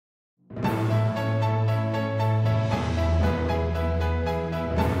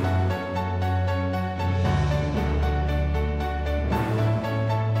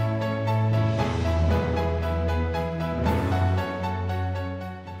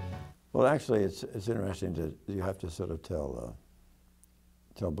Well, actually, it's interesting that you have to sort of tell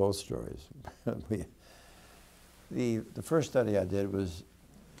both stories. The first study I did was,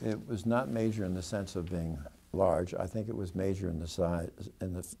 it was not major in the sense of being large. I think it was major in the size,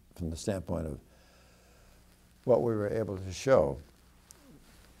 from the standpoint of what we were able to show.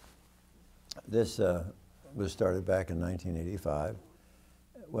 This was started back in 1985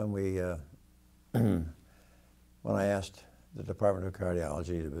 when we, when I asked the Department of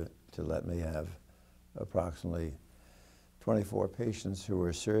Cardiology to let me have approximately 24 patients who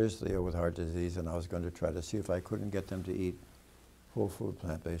were seriously ill with heart disease, and I was going to try to see if I couldn't get them to eat whole food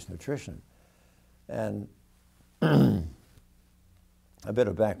plant-based nutrition. And a bit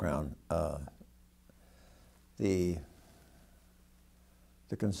of background. The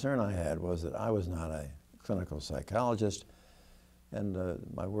concern I had was that I was not a clinical psychologist, and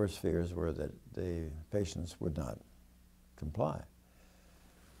my worst fears were that the patients would not comply.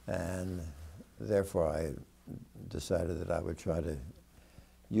 And therefore, I decided that I would try to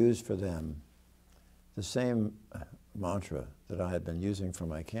use for them the same mantra that I had been using for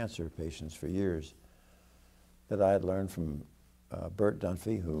my cancer patients for years, that I had learned from Bert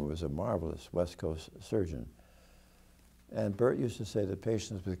Dunphy, who was a marvelous West Coast surgeon. And Bert used to say that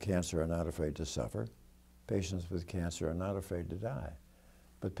patients with cancer are not afraid to suffer. Patients with cancer are not afraid to die.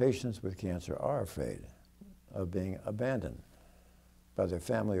 But patients with cancer are afraid of being abandoned by their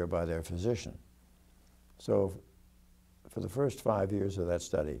family or by their physician. So for the first 5 years of that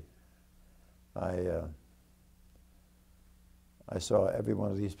study, I saw every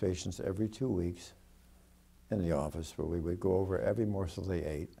one of these patients every 2 weeks in the office, where we would go over every morsel they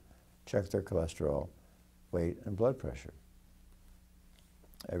ate, check their cholesterol, weight, and blood pressure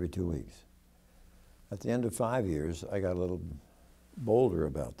every 2 weeks. At the end of 5 years, I got a little bolder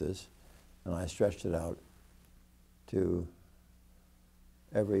about this, and I stretched it out to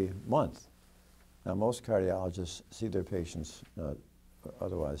every month. Now, most cardiologists see their patients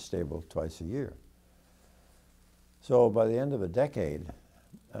otherwise stable twice a year. So by the end of a decade,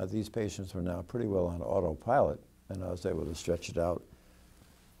 these patients were now pretty well on autopilot, and I was able to stretch it out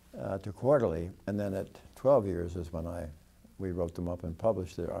to quarterly. And then at 12 years is when we wrote them up and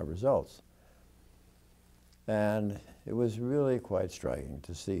published our results. And it was really quite striking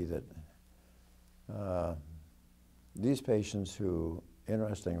to see that these patients who,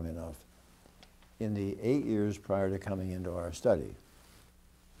 interestingly enough, in the 8 years prior to coming into our study,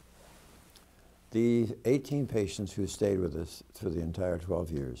 the 18 patients who stayed with us through the entire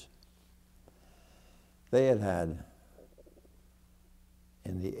 12 years, they had had,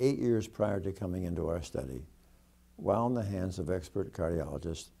 in the 8 years prior to coming into our study, while in the hands of expert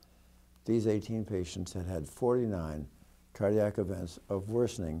cardiologists, these 18 patients had had 49 cardiac events of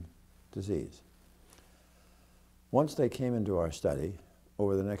worsening disease. Once they came into our study,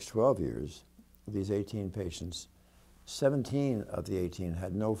 over the next 12 years, these 18 patients, 17 of the 18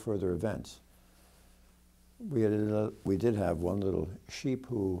 had no further events. We did have one little sheep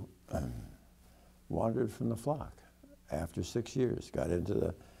who wandered from the flock after 6 years, got into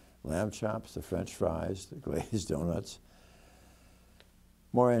the lamb chops, the French fries, the glazed donuts.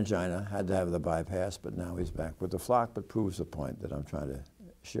 More angina, had to have the bypass, but now he's back with the flock, but proves the point that I'm trying to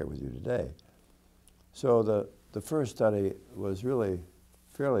share with you today. So the first study was really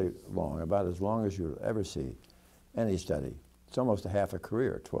fairly long, about as long as you'll ever see any study. It's almost a half a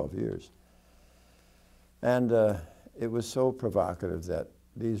career, 12 years. And it was so provocative that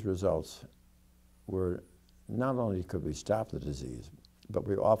these results were, not only could we stop the disease, but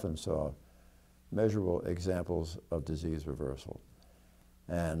we often saw measurable examples of disease reversal.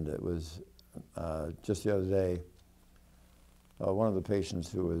 And it was just the other day, one of the patients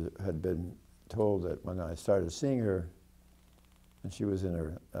who had been told that when I started seeing her, and she was in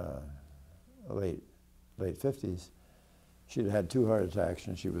her late 50s, she'd had 2 heart attacks,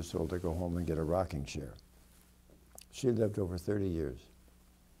 and she was told to go home and get a rocking chair. She lived over 30 years,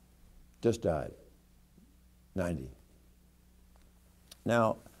 just died, 90.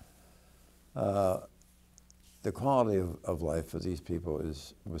 Now, the quality of life for these people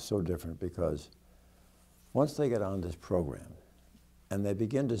was so different, because once they get on this program and they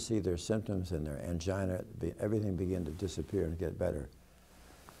begin to see their symptoms and their angina, everything begin to disappear and get better,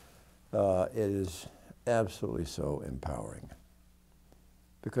 it is absolutely so empowering,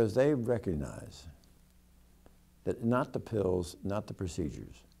 because they recognize that not the pills, not the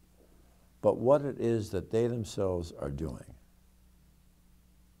procedures, but what it is that they themselves are doing.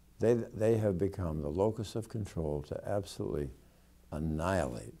 They have become the locus of control to absolutely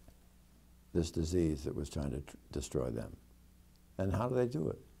annihilate this disease that was trying to destroy them. And how do they do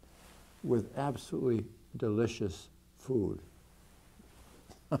it? With absolutely delicious food.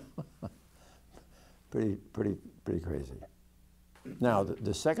 Pretty crazy. Now,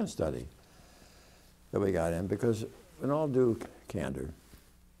 the second study that we got in, because in all due candor,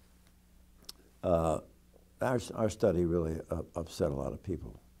 our study really upset a lot of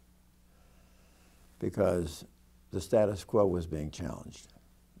people because the status quo was being challenged.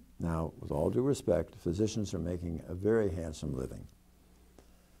 Now, with all due respect, physicians are making a very handsome living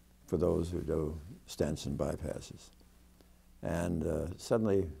for those who do stents and bypasses. And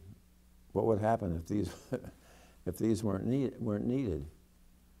suddenly, what would happen if these, if these weren't needed?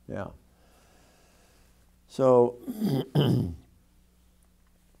 Yeah. So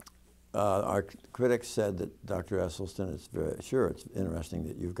our critics said that Dr. Esselstyn, it's interesting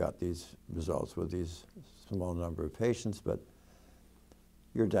that you've got these results with these small number of patients, but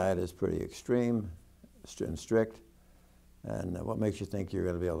your diet is pretty extreme and strict. And what makes you think you're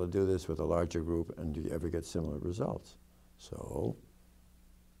going to be able to do this with a larger group, and do you ever get similar results? So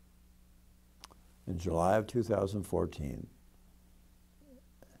in July of 2014,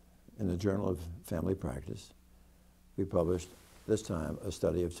 in the Journal of Family Practice, we published, this time, a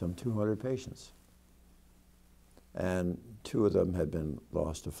study of some 200 patients. And 2 of them had been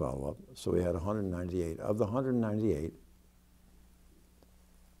lost to follow-up, so we had 198. Of the 198,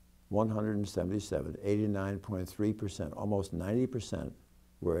 177, 89.3%, almost 90%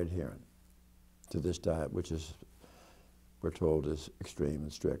 were adherent to this diet, which is, we're told, is extreme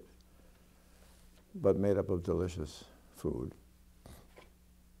and strict, but made up of delicious food.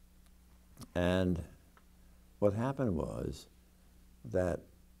 And what happened was that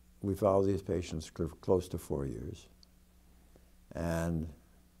we followed these patients close to 4 years. And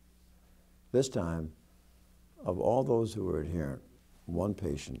this time, of all those who were adherent, 1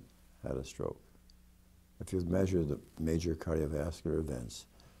 patient had a stroke. If you measure the major cardiovascular events,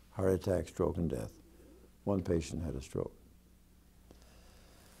 heart attack, stroke, and death, 1 patient had a stroke.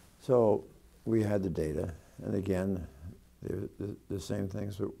 So we had the data, and again, the same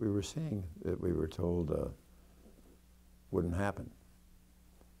things that we were seeing that we were told wouldn't happen.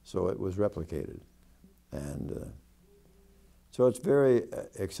 So it was replicated. And so it's very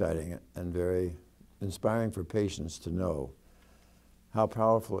exciting and very inspiring for patients to know how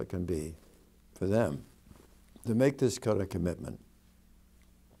powerful it can be for them to make this kind of commitment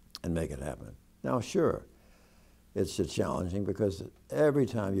and make it happen. Now, sure, it's challenging because every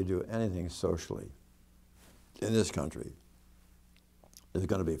time you do anything socially in this country, there's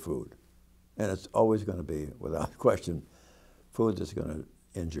going to be food. And it's always going to be, without question, food that's going to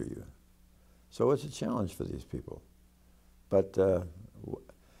injure you. So it's a challenge for these people. But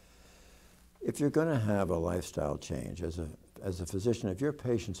if you're going to have a lifestyle change, as a physician, if your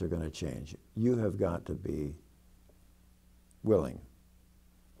patients are going to change, you have got to be willing.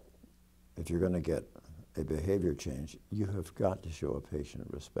 If you're going to get a behavior change, you have got to show a patient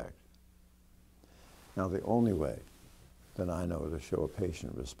respect. Now, the only way that I know to show a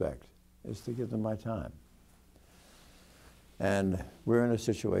patient respect is to give them my time. And we're in a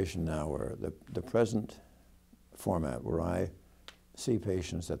situation now where the present format where I see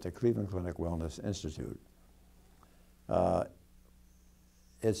patients at the Cleveland Clinic Wellness Institute,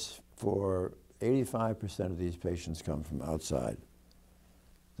 it's for 85% of these patients come from outside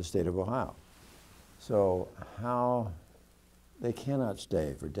the state of Ohio. So they cannot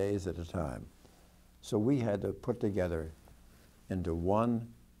stay for days at a time. So we had to put together into one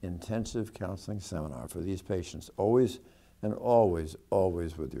intensive counseling seminar for these patients, always and always,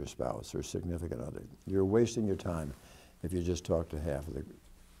 always with your spouse or significant other. You're wasting your time if you just talk to half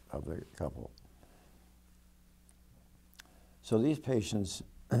of the couple. So these patients,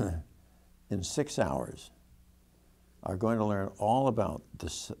 in 6 hours, are going to learn all about the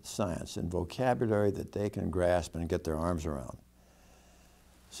science and vocabulary that they can grasp and get their arms around.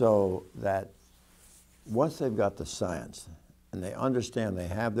 So that once they've got the science and they understand they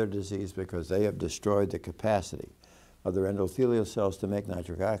have their disease because they have destroyed the capacity of their endothelial cells to make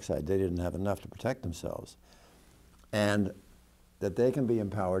nitric oxide, they didn't have enough to protect themselves, and that they can be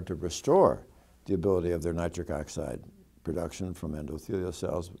empowered to restore the ability of their nitric oxide production from endothelial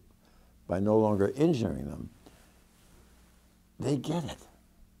cells by no longer injuring them, they get it.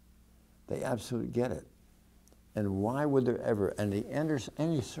 They absolutely get it. And why would there ever, and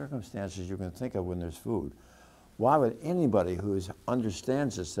any circumstances you can think of when there's food, why would anybody who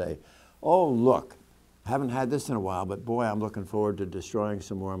understands this say, oh, look, I haven't had this in a while, but boy, I'm looking forward to destroying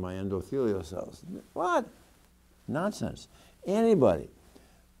some more of my endothelial cells. What? Nonsense. Anybody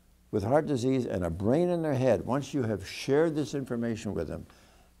with heart disease and a brain in their head, once you have shared this information with them,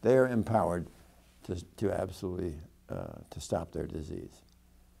 they are empowered to absolutely to stop their disease.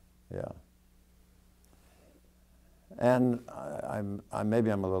 Yeah. And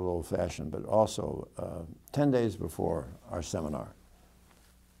maybe I'm a little old-fashioned, but also 10 days before our seminar,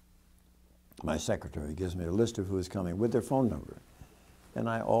 my secretary gives me a list of who is coming with their phone number. And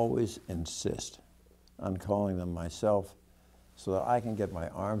I always insist on calling them myself so that I can get my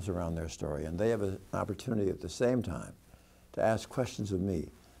arms around their story. And they have an opportunity at the same time to ask questions of me,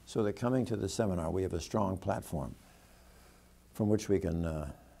 so that coming to the seminar, we have a strong platform from which we can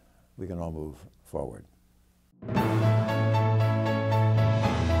all move forward.